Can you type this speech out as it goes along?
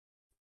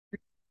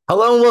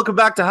Hello and welcome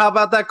back to How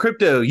About That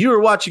Crypto. You are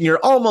watching your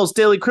almost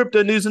daily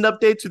crypto news and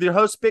updates with your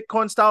host,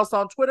 Bitcoin Stylist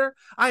on Twitter.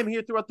 I am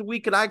here throughout the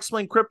week and I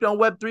explain crypto and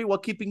Web3 while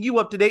keeping you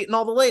up to date in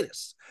all the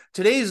latest.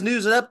 Today's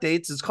news and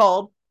updates is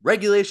called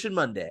Regulation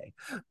Monday.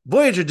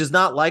 Voyager does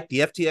not like the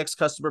FTX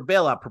customer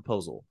bailout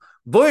proposal.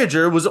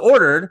 Voyager was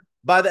ordered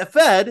by the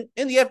Fed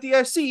and the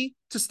FDIC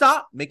to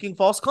stop making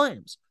false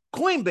claims.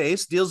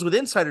 Coinbase deals with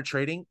insider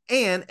trading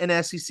and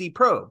an SEC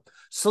probe.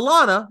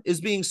 Solana is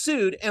being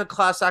sued in a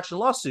class action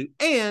lawsuit,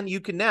 and you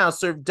can now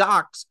serve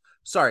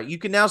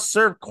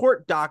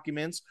court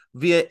documents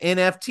via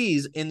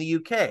NFTs in the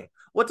UK.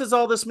 What does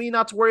all this mean?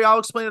 Not to worry, I'll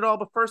explain it all.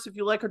 But first, if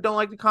you like or don't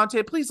like the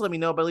content, please let me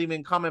know by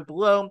leaving a comment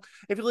below.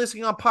 If you're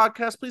listening on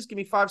podcast, please give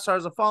me 5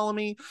 stars and follow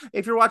me.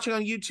 If you're watching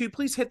on YouTube,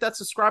 please hit that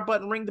subscribe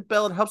button, ring the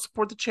bell. It helps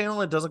support the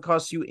channel. It doesn't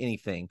cost you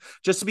anything.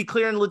 Just to be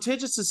clear and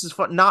litigious, this is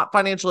not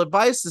financial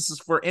advice. This is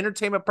for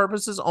entertainment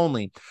purposes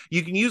only.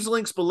 You can use the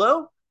links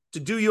below to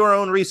do your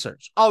own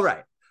research. All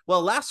right.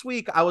 Well, last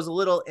week I was a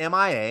little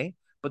MIA,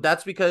 but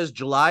that's because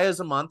July is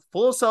a month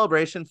full of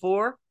celebration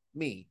for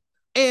me.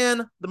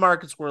 And the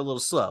markets were a little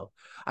slow.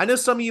 I know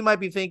some of you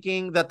might be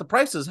thinking that the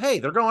prices, hey,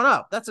 they're going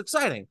up. That's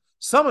exciting.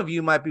 Some of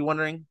you might be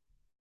wondering,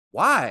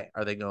 why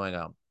are they going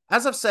up?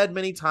 As I've said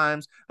many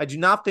times, I do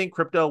not think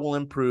crypto will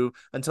improve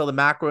until the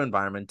macro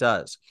environment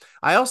does.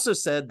 I also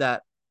said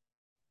that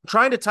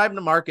trying to time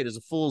the market is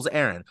a fool's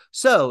errand.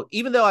 So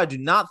even though I do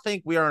not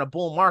think we are in a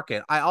bull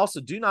market, I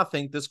also do not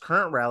think this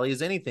current rally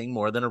is anything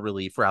more than a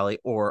relief rally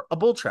or a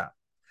bull trap.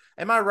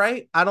 Am I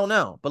right? I don't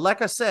know. But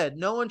like I said,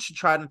 no one should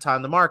try to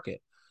time the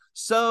market.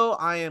 So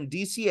I am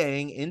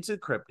DCAing into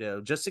crypto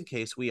just in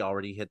case we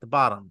already hit the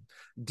bottom.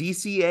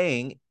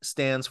 DCAing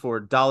stands for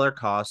dollar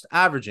cost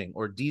averaging,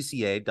 or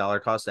DCA,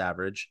 dollar cost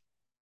average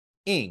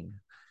ing.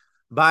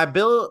 By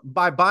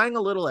buying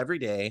a little every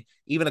day,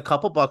 even a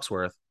couple bucks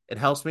worth, it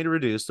helps me to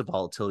reduce the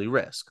volatility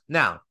risk.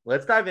 Now,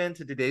 let's dive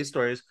into today's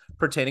stories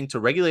pertaining to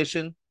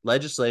regulation,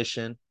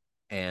 legislation,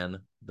 and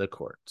the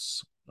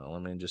courts. Well,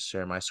 let me just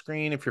share my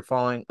screen. If you're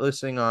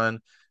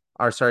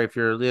if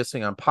you're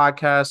listening on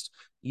podcast,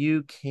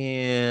 you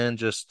can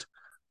just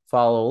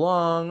follow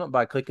along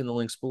by clicking the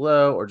links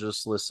below or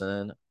just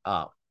listen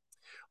up.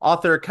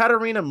 Author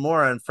Katarina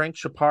Mora and Frank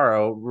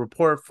Chaparro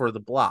report for The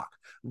Block.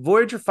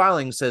 Voyager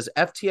filing says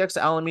FTX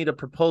Alameda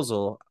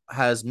proposal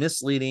has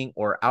misleading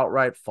or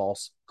outright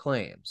false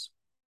claims.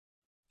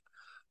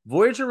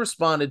 Voyager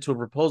responded to a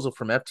proposal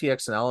from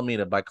FTX and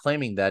Alameda by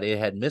claiming that it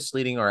had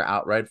misleading or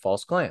outright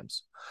false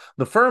claims.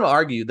 The firm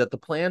argued that the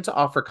plan to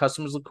offer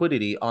customers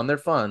liquidity on their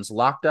funds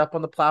locked up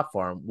on the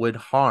platform would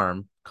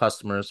harm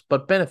customers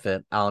but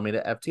benefit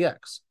Alameda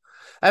FTX.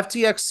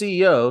 FTX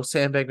CEO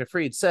Sam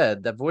Bankman-Fried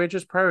said that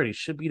Voyager's priority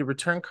should be to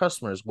return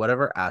customers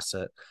whatever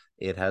asset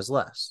it has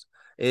left.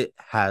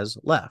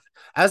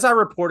 As I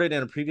reported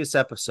in a previous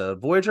episode,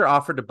 Voyager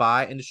offered to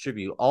buy and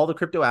distribute all the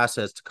crypto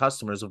assets to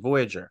customers of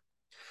Voyager.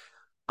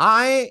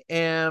 I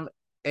am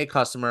a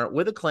customer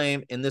with a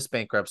claim in this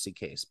bankruptcy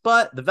case,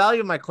 but the value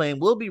of my claim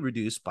will be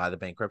reduced by the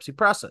bankruptcy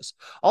process.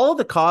 All of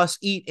the costs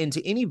eat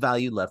into any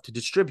value left to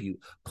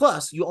distribute.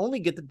 Plus, you only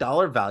get the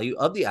dollar value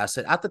of the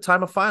asset at the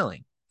time of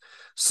filing.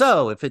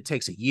 So if it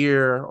takes a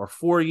year or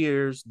 4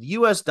 years, the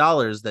US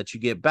dollars that you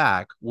get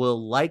back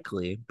will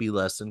likely be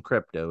less than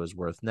crypto is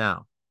worth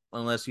now,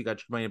 unless you got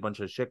your money in a bunch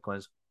of shit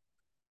coins.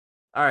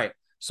 All right,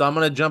 so I'm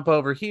going to jump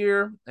over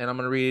here and I'm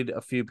going to read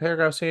a few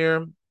paragraphs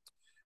here.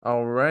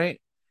 All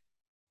right.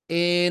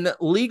 In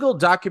legal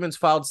documents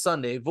filed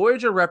Sunday,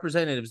 Voyager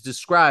representatives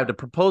described a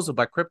proposal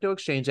by crypto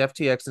exchange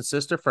FTX and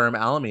sister firm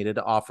Alameda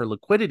to offer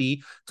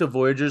liquidity to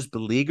Voyager's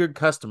beleaguered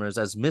customers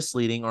as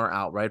misleading or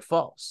outright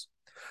false.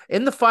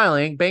 In the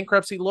filing,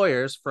 bankruptcy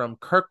lawyers from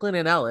Kirkland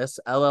 & Ellis,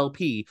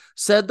 LLP,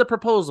 said the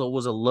proposal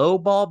was a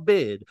lowball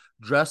bid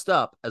dressed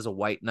up as a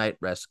white knight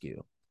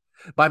rescue.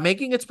 By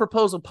making its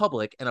proposal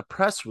public in a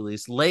press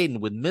release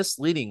laden with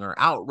misleading or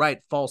outright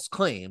false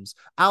claims,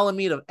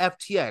 Alameda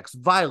FTX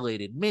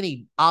violated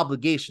many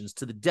obligations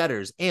to the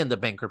debtors and the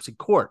bankruptcy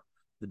court,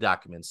 the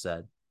document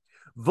said.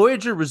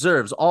 Voyager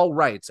reserves all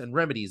rights and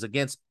remedies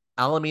against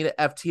Alameda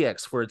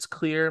FTX for its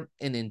clear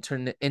and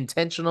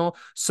intentional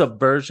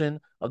subversion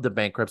of the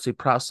bankruptcy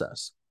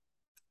process.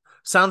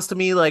 Sounds to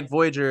me like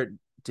Voyager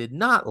did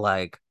not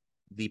like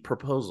the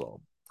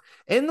proposal.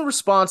 In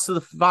response to the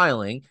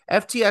filing,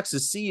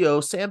 FTX's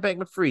CEO Sam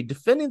Bankman-Fried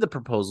defended the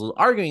proposal,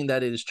 arguing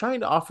that it is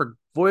trying to offer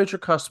Voyager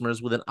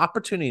customers with an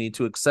opportunity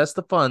to access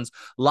the funds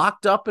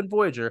locked up in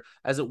Voyager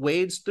as it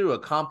wades through a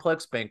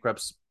complex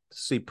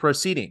bankruptcy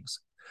proceedings.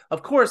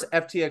 Of course,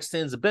 FTX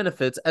stands to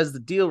benefits as the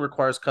deal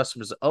requires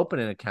customers to open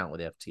an account with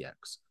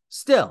FTX.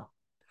 Still,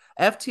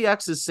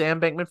 FTX's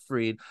Sam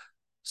Bankman-Fried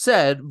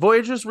said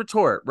Voyager's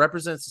retort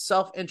represents the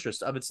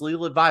self-interest of its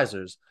legal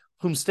advisors,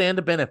 whom stand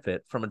to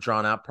benefit from a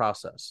drawn-out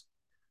process.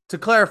 To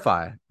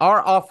clarify,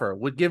 our offer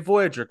would give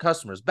Voyager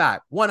customers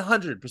back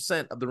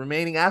 100% of the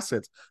remaining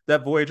assets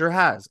that Voyager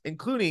has,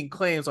 including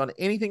claims on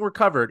anything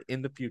recovered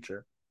in the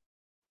future.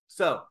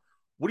 So,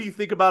 what do you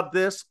think about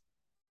this?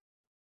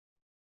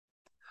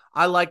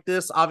 I like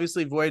this.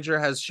 Obviously, Voyager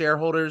has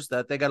shareholders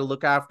that they got to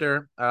look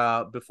after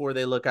before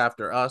they look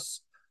after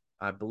us.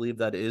 I believe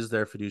that is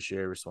their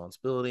fiduciary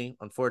responsibility.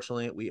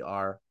 Unfortunately, we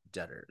are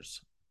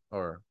debtors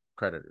or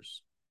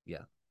creditors.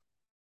 Yeah.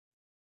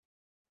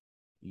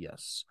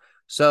 Yes.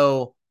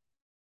 So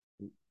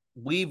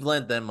we've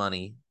lent them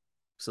money.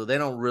 So they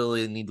don't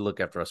really need to look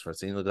after us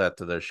first. They need to look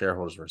after their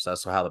shareholders first.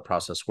 That's how the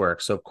process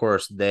works. So of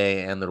course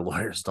they and their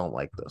lawyers don't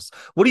like this.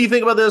 What do you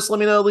think about this? Let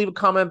me know. Leave a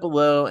comment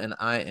below, and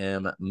I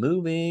am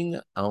moving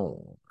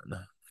on.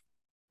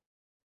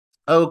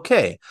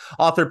 Okay.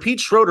 Author Pete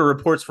Schroeder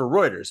reports for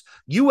Reuters.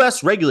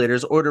 U.S.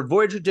 regulators ordered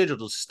Voyager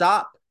Digital to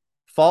stop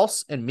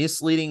false and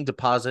misleading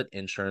deposit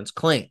insurance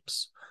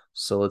claims.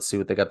 So let's see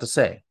what they got to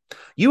say.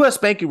 U.S.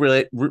 banking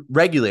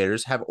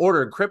regulators have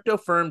ordered crypto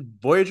firm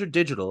Voyager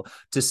Digital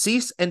to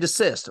cease and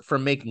desist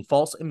from making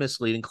false and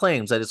misleading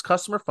claims that its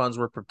customer funds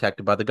were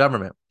protected by the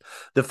government.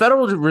 The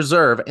Federal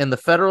Reserve and the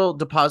Federal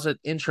Deposit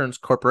Insurance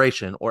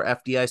Corporation, or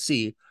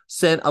FDIC,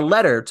 sent a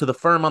letter to the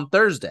firm on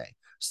Thursday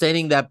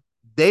stating that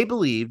they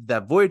believed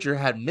that Voyager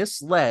had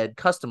misled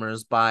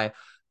customers by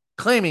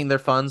claiming their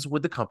funds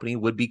with the company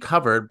would be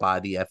covered by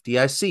the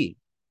FDIC.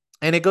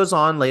 And it goes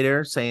on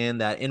later saying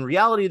that in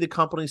reality, the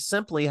company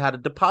simply had a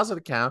deposit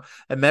account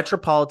at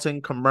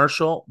Metropolitan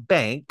Commercial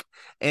Bank,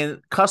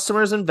 and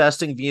customers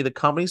investing via the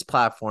company's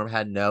platform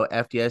had no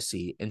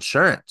FDIC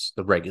insurance,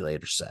 the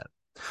regulator said.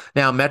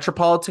 Now,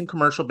 Metropolitan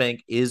Commercial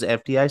Bank is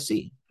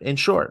FDIC in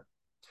short.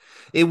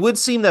 It would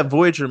seem that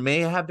Voyager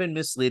may have been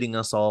misleading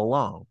us all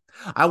along.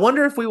 I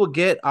wonder if we will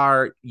get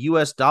our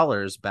US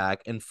dollars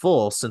back in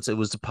full since it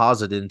was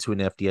deposited into an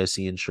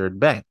FDIC insured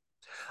bank.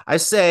 I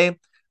say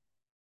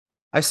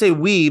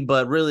we,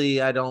 but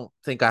really I don't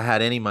think I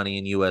had any money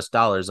in US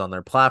dollars on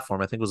their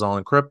platform. I think it was all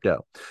in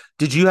crypto.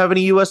 Did you have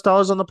any US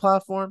dollars on the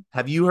platform?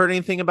 Have you heard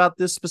anything about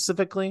this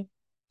specifically?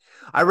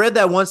 I read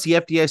that once the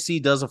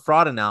FDIC does a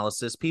fraud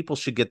analysis, people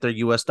should get their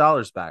US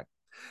dollars back.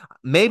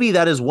 Maybe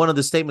that is one of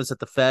the statements that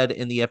the Fed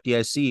and the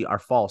FDIC are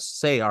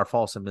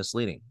false and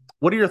misleading.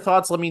 What are your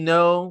thoughts? Let me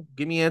know.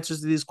 Give me answers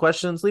to these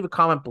questions. Leave a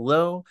comment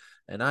below,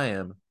 and I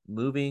am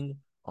moving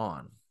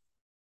on.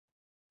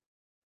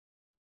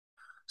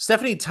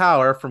 Stephanie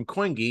Tower from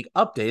CoinGeek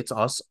updates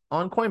us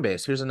on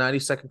Coinbase. Here's a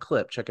 90-second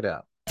clip. Check it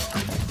out.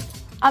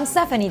 I'm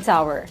Stephanie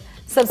Tower.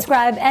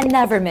 Subscribe and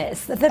never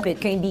miss the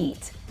Bitcoin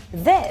Beat.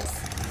 This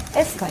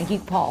is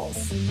CoinGeek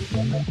Pulse.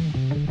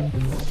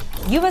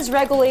 U.S.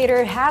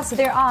 regulator has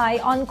their eye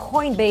on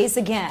Coinbase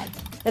again.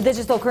 The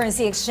digital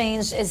currency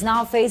exchange is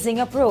now facing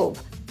a probe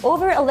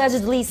over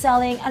allegedly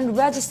selling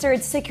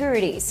unregistered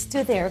securities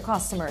to their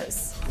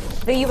customers.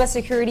 The U.S.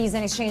 Securities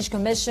and Exchange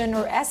Commission,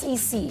 or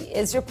SEC,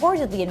 is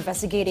reportedly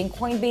investigating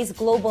Coinbase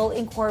Global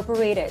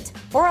Incorporated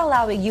for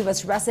allowing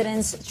U.S.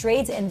 residents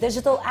trade in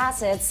digital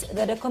assets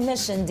that the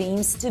commission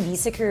deems to be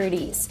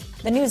securities.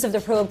 The news of the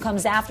probe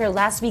comes after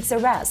last week's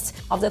arrest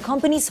of the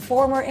company's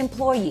former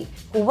employee,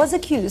 who was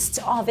accused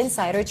of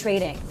insider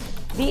trading.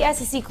 The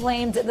SEC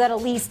claimed that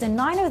at least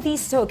 9 of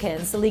these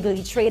tokens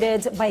illegally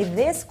traded by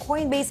this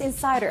Coinbase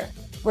insider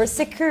were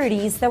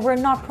securities that were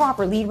not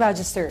properly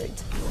registered.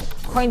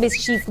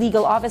 Coinbase chief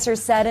legal officer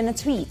said in a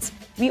tweet,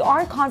 "We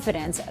are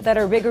confident that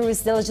a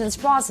rigorous diligence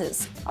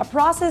process, a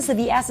process that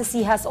the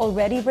SEC has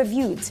already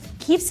reviewed,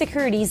 keeps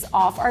securities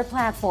off our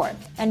platform,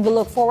 and we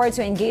look forward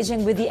to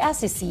engaging with the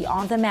SEC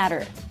on the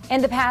matter."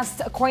 In the past,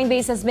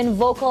 Coinbase has been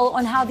vocal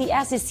on how the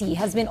SEC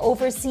has been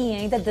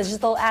overseeing the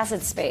digital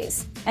asset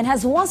space and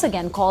has once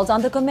again called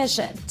on the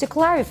commission to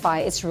clarify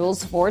its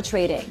rules for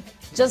trading.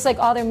 Just like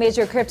other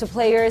major crypto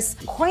players,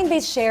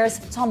 Coinbase shares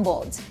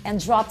tumbled and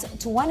dropped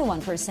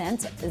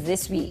 21%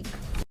 this week.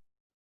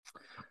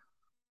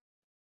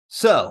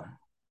 So,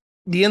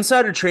 the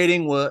insider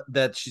trading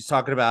that she's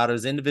talking about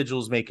is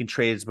individuals making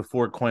trades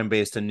before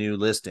Coinbase a new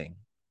listing.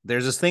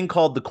 There's this thing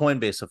called the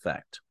Coinbase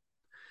effect.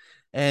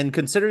 And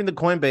considering the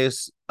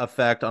Coinbase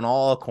effect on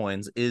all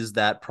coins is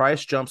that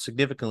price jumps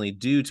significantly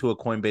due to a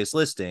Coinbase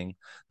listing,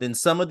 then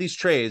some of these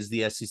trades,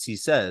 the SEC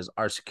says,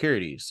 are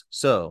securities.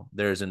 So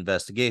there's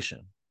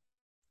investigation,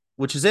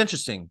 which is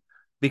interesting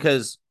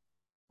because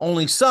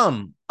only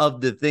some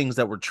of the things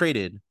that were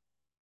traded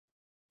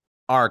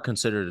are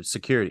considered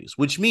securities,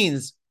 which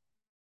means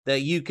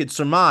that you could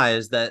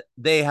surmise that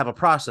they have a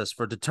process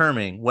for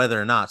determining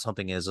whether or not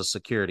something is a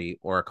security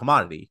or a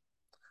commodity.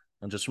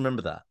 And just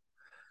remember that.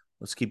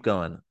 Let's keep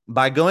going.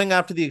 By going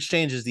after the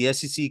exchanges, the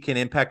SEC can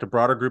impact a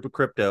broader group of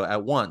crypto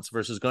at once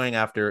versus going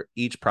after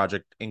each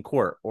project in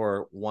court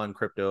or one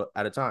crypto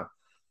at a time.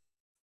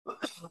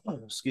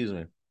 Excuse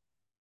me.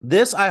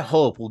 This, I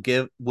hope, will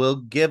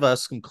give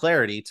us some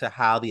clarity to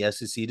how the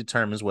SEC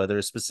determines whether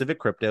a specific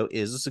crypto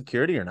is a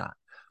security or not.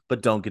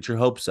 But don't get your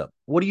hopes up.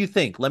 What do you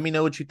think? Let me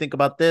know what you think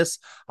about this.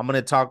 We're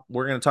going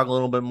to talk a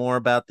little bit more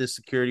about this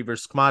security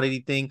versus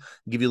commodity thing,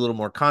 give you a little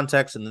more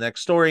context in the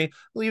next story.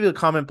 Leave a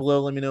comment below.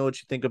 Let me know what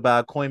you think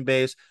about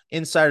Coinbase,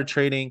 insider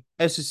trading,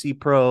 SEC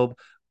probe,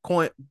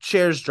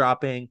 shares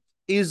dropping.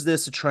 Is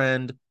this a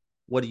trend?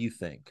 What do you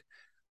think?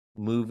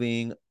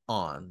 Moving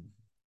on.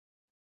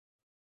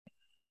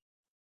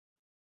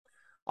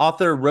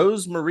 Author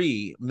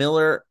Rosemarie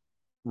Miller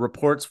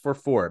reports for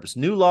Forbes.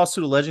 New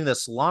lawsuit alleging that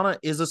Solana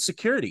is a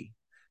security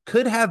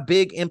could have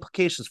big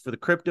implications for the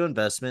crypto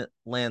investment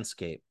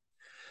landscape.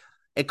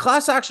 A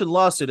class action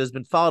lawsuit has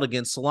been filed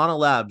against Solana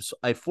Labs,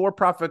 a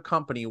for-profit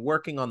company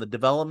working on the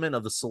development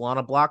of the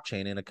Solana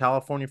blockchain, in a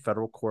California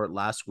federal court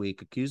last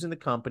week, accusing the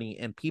company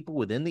and people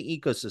within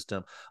the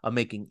ecosystem of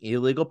making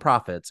illegal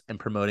profits and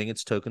promoting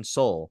its token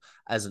Sol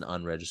as an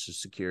unregistered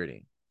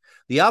security.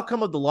 The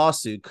outcome of the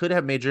lawsuit could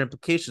have major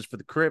implications for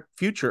the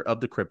future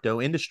of the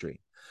crypto industry,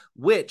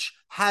 which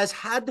has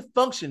had to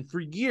function for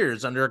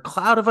years under a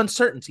cloud of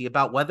uncertainty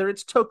about whether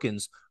its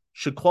tokens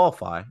should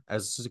qualify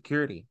as a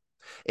security.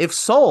 If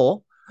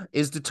Sol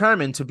is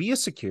determined to be a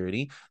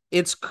security,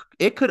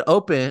 it could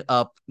open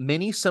up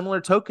many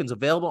similar tokens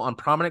available on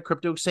prominent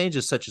crypto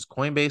exchanges such as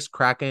Coinbase,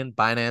 Kraken,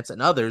 Binance,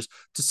 and others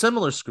to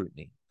similar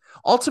scrutiny.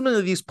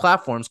 Ultimately, these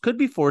platforms could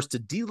be forced to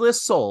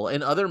delist Sol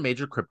and other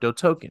major crypto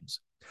tokens.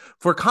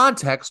 For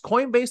context,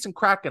 Coinbase and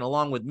Kraken,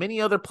 along with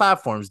many other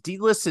platforms,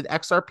 delisted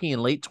XRP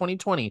in late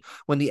 2020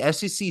 when the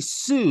SEC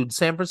sued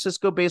San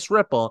Francisco-based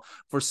Ripple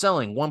for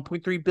selling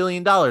 $1.3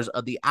 billion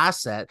of the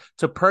asset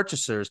to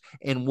purchasers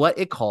in what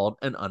it called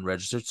an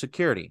unregistered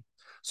security.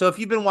 So if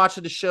you've been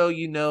watching the show,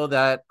 you know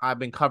that I've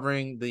been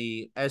covering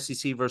the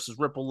SEC versus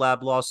Ripple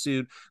Lab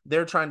lawsuit.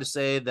 They're trying to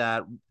say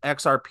that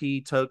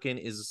XRP token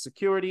is a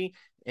security,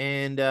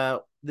 and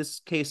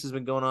this case has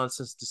been going on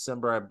since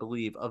December, I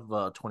believe, of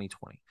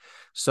 2020.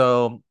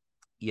 So,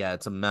 yeah,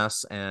 it's a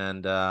mess,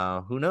 and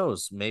who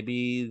knows?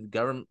 Maybe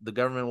the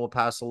government will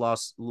pass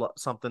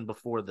something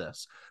before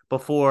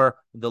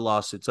the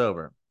lawsuit's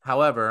over.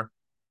 However,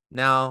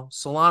 now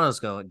Solana's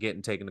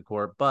getting taken to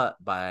court, but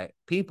by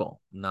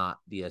people, not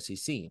the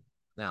SEC.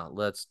 Now,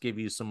 let's give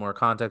you some more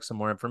context, some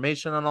more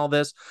information on all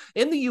this.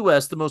 In the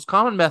U.S., the most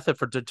common method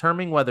for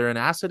determining whether an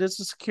asset is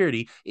a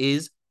security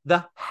is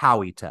the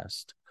Howey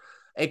test,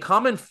 a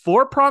common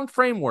four-pronged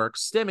framework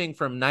stemming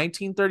from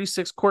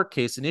 1936 court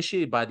case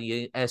initiated by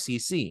the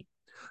SEC.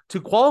 To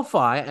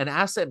qualify, an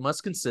asset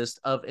must consist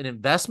of an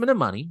investment of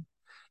money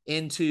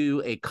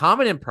into a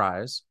common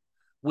enterprise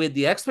with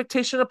the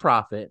expectation of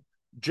profit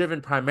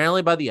driven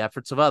primarily by the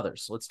efforts of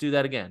others. Let's do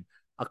that again.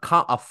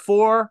 A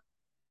four-pronged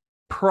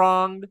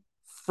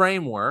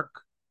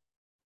framework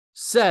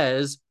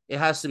says it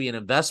has to be an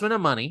investment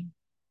of money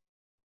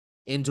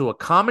into a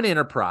common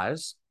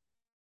enterprise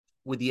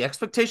with the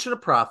expectation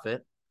of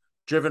profit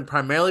driven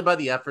primarily by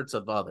the efforts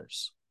of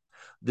others.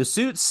 The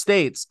suit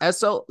states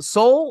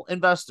Sol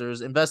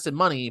investors invested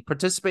money,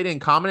 participated in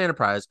common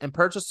enterprise, and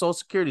purchased Sol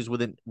securities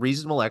with a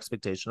reasonable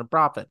expectation of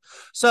profit.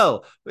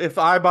 So if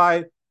I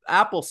buy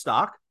Apple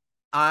stock,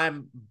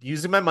 I'm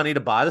using my money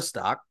to buy the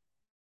stock.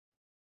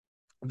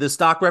 The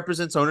stock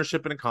represents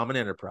ownership in a common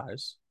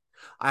enterprise.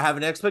 I have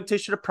an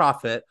expectation of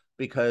profit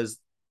because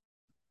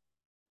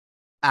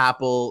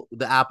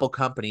the Apple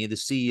company, the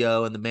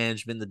CEO and the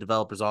management, the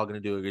developers, all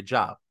going to do a good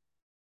job.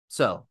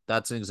 So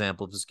that's an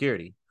example of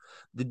security.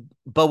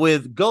 But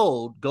with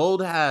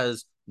gold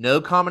has no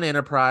common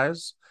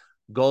enterprise.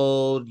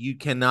 Gold, you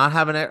cannot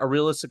have a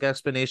realistic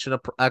expectation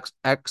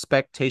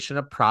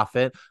of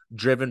profit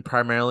driven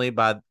primarily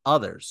by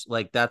others.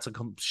 Like that's a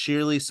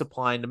sheerly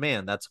supply and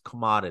demand. That's a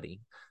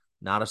commodity,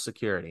 not a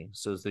security.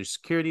 So there's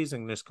securities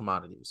and there's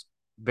commodities.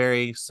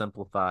 Very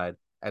simplified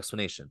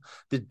explanation.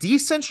 The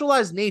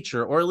decentralized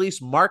nature, or at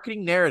least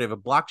marketing narrative,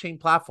 of blockchain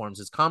platforms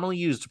is commonly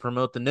used to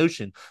promote the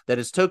notion that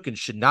its tokens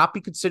should not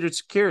be considered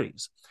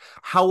securities.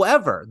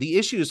 However, the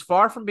issue is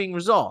far from being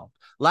resolved.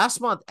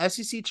 Last month,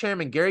 SEC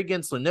Chairman Gary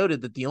Gensler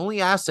noted that the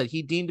only asset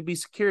he deemed to be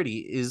security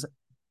is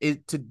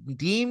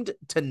deemed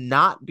to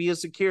not be a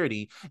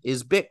security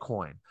is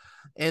Bitcoin.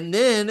 And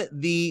then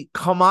the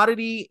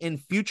Commodity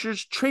and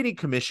Futures Trading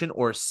Commission,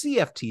 or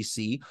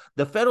CFTC,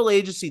 the federal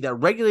agency that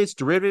regulates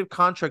derivative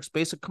contracts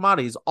based on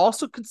commodities,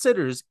 also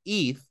considers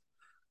ETH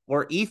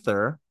or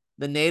Ether,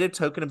 the native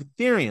token of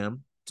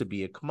Ethereum, to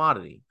be a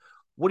commodity.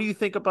 What do you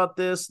think about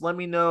this? Let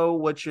me know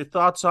what your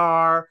thoughts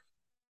are.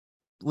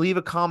 Leave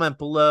a comment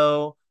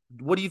below.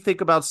 What do you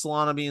think about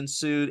Solana being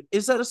sued?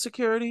 Is that a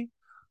security?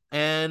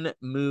 And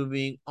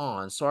moving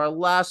on. So our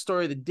last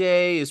story of the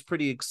day is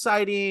pretty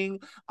exciting.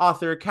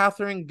 Author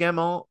Catherine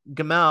Gamel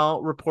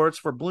reports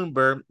for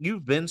Bloomberg,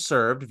 you've been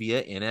served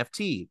via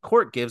NFT.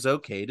 Court gives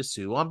okay to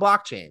sue on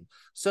blockchain.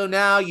 So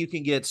now you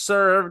can get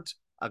served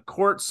a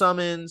court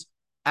summons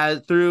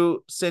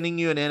through sending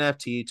you an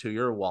NFT to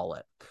your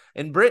wallet.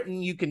 In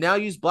Britain, you can now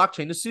use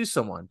blockchain to sue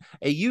someone.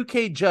 A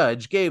UK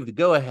judge gave the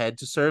go-ahead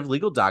to serve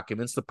legal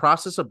documents, the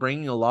process of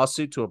bringing a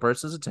lawsuit to a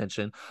person's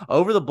attention,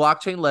 over the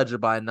blockchain ledger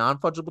by a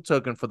non-fungible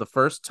token for the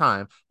first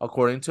time,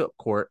 according to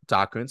court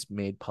documents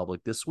made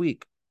public this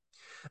week.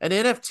 An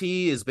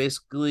NFT is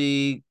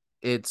basically,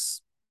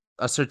 it's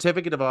a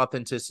certificate of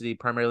authenticity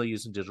primarily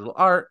used in digital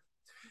art.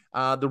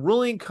 The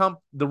ruling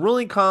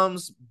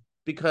comes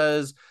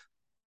because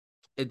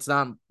it's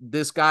not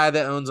this guy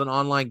that owns an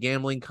online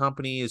gambling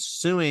company is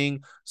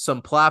suing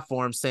some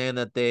platform saying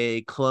that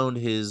they cloned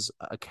his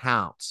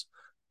accounts.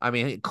 I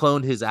mean,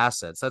 cloned his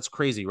assets. That's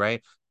crazy,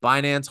 right?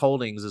 Binance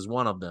Holdings is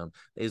one of them,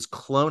 is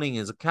cloning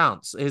his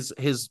accounts,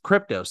 his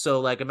crypto.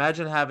 So like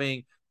imagine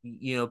having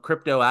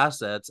crypto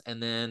assets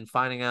and then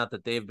finding out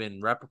that they've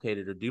been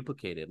replicated or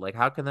duplicated. Like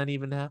how can that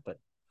even happen?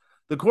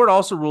 The court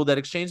also ruled that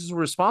exchanges were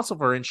responsible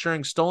for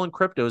ensuring stolen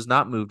crypto is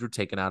not moved or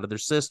taken out of their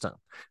system.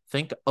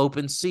 Think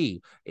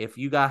OpenSea. If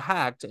you got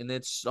hacked and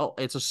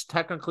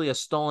technically a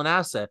stolen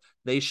asset,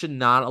 they should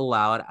not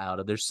allow it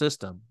out of their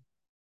system.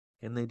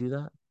 Can they do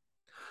that?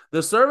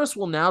 The service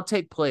will now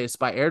take place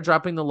by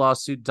airdropping the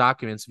lawsuit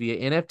documents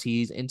via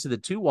NFTs into the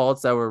two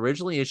wallets that were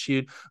originally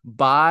issued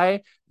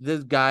by the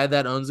guy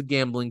that owns a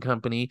gambling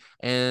company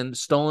and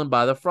stolen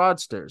by the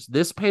fraudsters.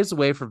 This paves the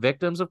way for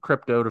victims of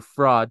crypto to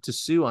fraud to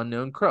sue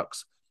unknown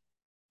crooks.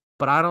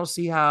 But I don't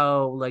see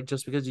how, like,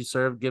 just because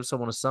you give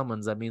someone a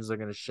summons, that means they're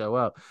going to show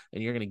up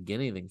and you're going to get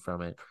anything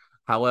from it.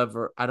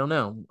 However, I don't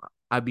know.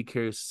 I'd be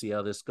curious to see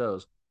how this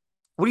goes.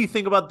 What do you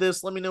think about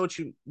this? Let me know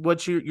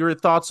what your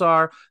thoughts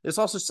are. This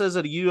also says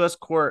that a U.S.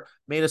 court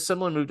made a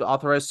similar move to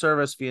authorize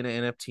service via an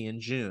NFT in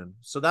June.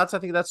 So I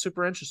think that's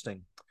super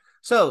interesting.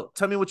 So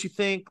tell me what you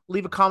think.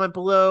 Leave a comment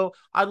below.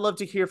 I'd love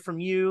to hear from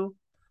you.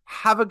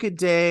 Have a good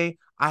day.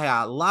 I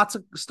got lots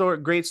of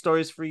great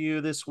stories for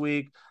you this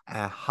week.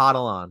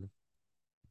 Hodl on.